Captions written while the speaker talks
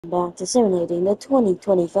Back to simulating the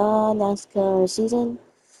 2025 NASCAR season.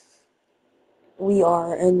 We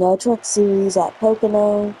are in the truck series at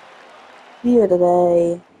Pocono here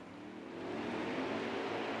today.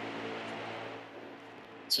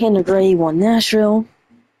 Tanner Gray won Nashville.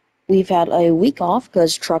 We've had a week off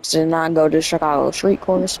because trucks did not go to Chicago Street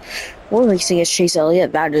Course. We're racing as Chase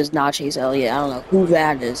Elliott. That is not Chase Elliott. I don't know who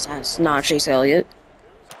that is. That's not Chase Elliott.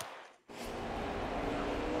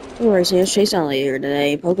 We're racing as Chase Elliott here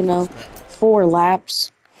today. Pocono, 4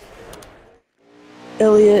 laps.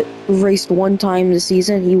 Elliott raced one time this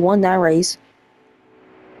season. He won that race.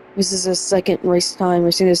 This is his second race time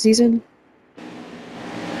racing this season.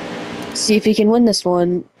 See if he can win this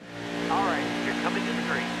one. Alright, you're coming to the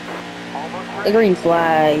green. Almost ready. The green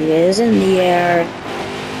flag is in the air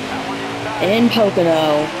in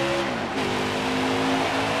Pocono.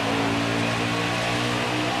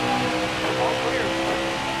 All clear.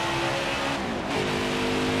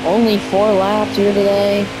 Only 4 laps here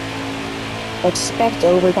today. Expect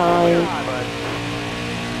overtime. Clear high, bud.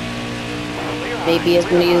 Clear high, Maybe as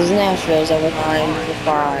clear many as high. Nashville's overtime for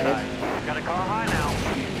 5. Got a car high now.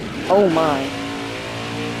 Oh my.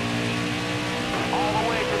 All the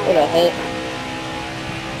way to the What a wall. hit.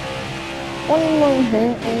 One more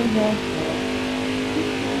hit.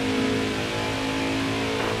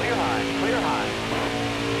 Clear high, clear high.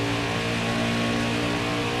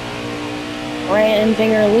 Brandon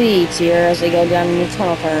Finger leads here as they go down the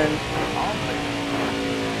tunnel turn. All clear.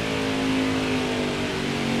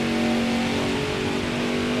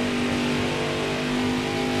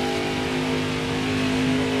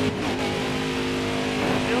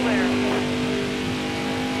 Still there.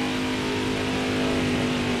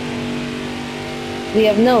 We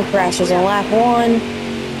have no crashes on lap 1.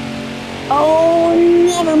 Oh,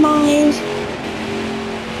 never mind.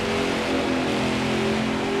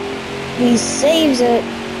 He saves it.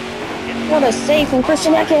 What a save from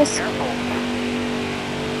Christian Eckes. Careful.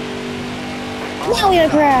 Now we had a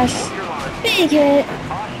crash. Hold your line. Big hit.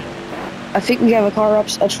 Caution. I think we have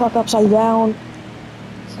a truck upside down.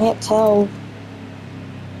 Can't tell.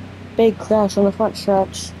 Big crash on the front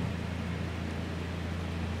stretch.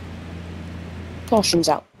 Caution's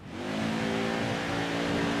out.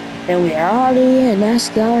 And we are already in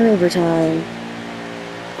NASCAR overtime.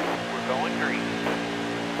 We're going green.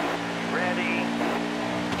 Ready.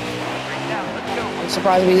 Green down, let's go. I'm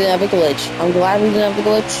surprised we didn't have a glitch. I'm glad we didn't have a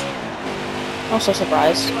glitch. Also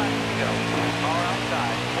surprised. 2 laps to go. Car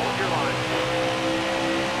outside. Hold your line.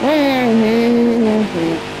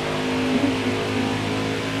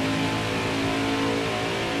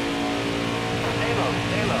 Stay low,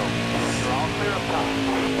 stay low. You're all clear up top.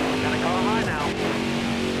 Got a car high now.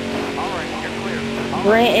 Alright, you're clear. All Grant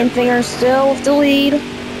right, and you're clear. Finger still with the lead.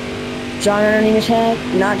 John earning a check.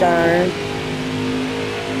 Not John Earn.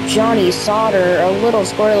 Johnny Sauter a little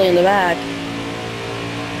squirrely in the back.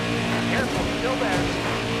 Careful, still there.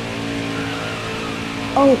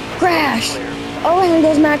 Oh, crash! Clear. Oh, and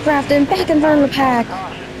goes Matt Crafton back in front of the pack.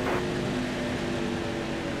 Caution.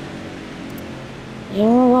 Yeah,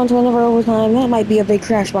 we're on to another overtime. That might be a big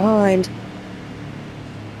crash behind.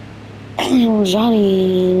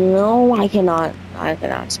 Johnny, no, I cannot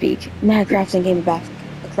speak. Matt Crafton came back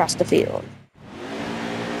across the field.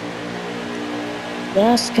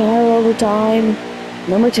 NASCAR overtime,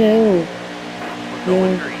 number 2. We're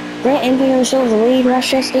going Yeah. green. Grant Enfinger shows the lead.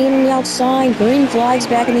 Rush Chastain on the outside. Green flags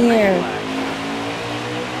back in the air. You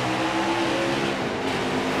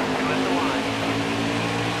at the line.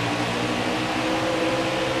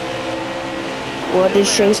 What does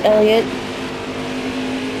Chase Elliott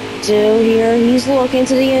do here? He's looking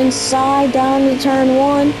to the inside, down to turn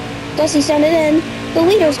 1. Does he send it in? The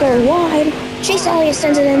leaders go wide. Chase Elliott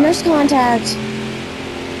sends it in. There's contact.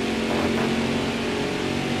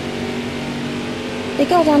 They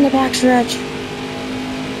go down the backstretch.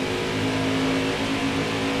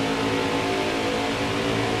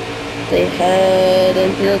 They head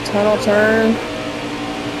into the tunnel turn.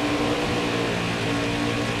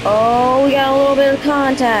 Oh, we got a little bit of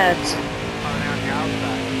contact. Car now on the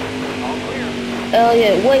outside. All clear.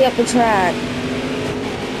 Elliott way up the track.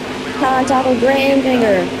 Contact with Grant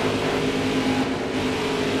Finger.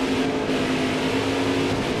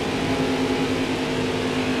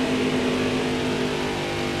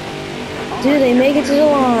 Do they make it to the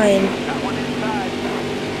line? Got one inside.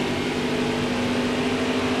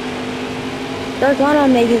 They're gonna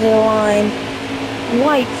make it to the line.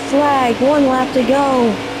 White flag, 1 lap to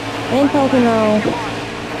go. In Pocono.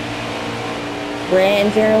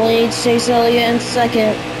 Grant Finger leads Chase Elliott in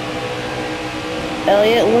second.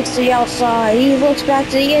 Elliott looks to the outside. He looks back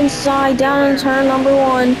to the inside, down in turn number 1.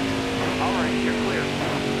 All right, you're clear.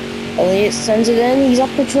 Elliott sends it in. He's up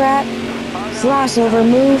the track. Crossover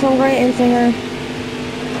move from right in finger.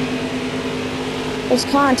 It's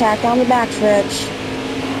contact on the backstretch.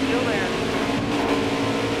 Still there.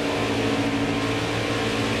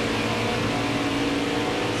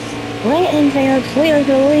 Right in finger clear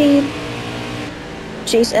for the lead.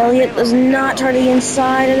 Chase Elliott does not try the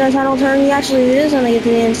inside in the final turn. He actually is going to get to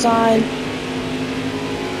the inside.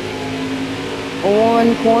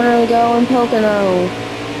 1 corner to go in Pocono.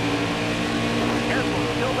 Careful,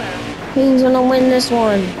 still there. Who's going to win this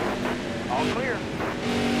one? All clear.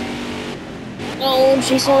 Oh,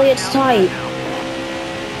 Chase Elliott's tight.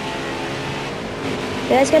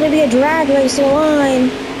 That's going to be a drag race to the line.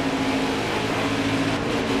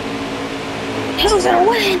 Who's going to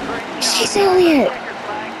win? Chase Elliott.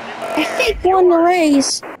 I think won the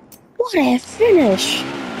race. What a finish.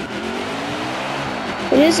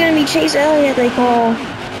 It is going to be Chase Elliott, they call.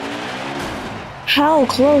 How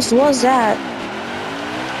close was that?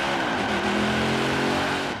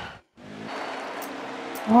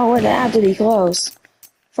 Oh, it had to be close.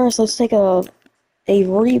 First, let's take a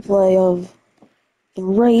replay of the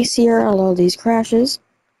race here. I love these crashes.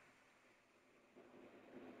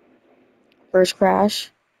 First crash.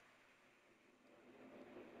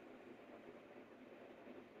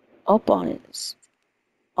 Up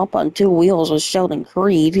on 2 wheels was Sheldon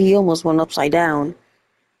Creed. He almost went upside down.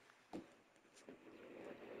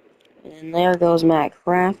 And there goes Matt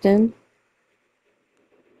Crafton.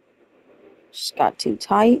 Just got too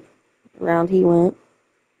tight. Around he went.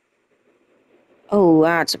 Oh,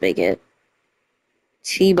 that's a big hit.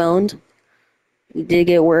 T-boned. We did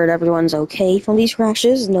get word everyone's okay from these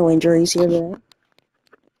crashes. No injuries here today.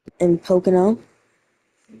 In Pocono,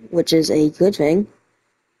 which is a good thing.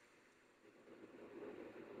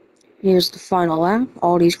 Here's the final lap.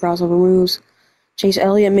 All these crossover moves. Chase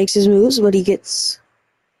Elliott makes his moves, but he gets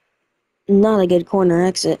not a good corner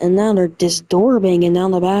exit. And now they're just door banging down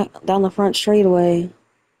the front straightaway.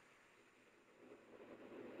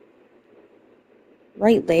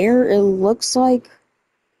 Right there, it looks like.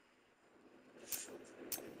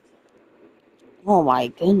 Oh my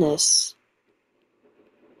goodness.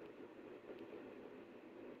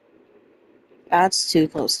 That's too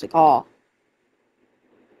close to call.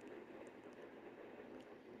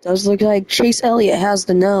 Does look like Chase Elliott has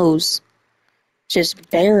the nose. Just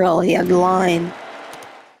barely at the line.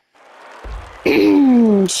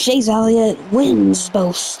 Chase Elliott wins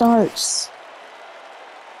both starts.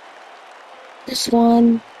 This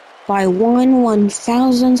one by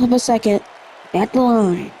 1/1000th of a second at the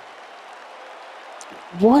line.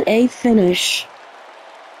 What a finish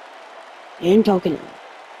in Pocono.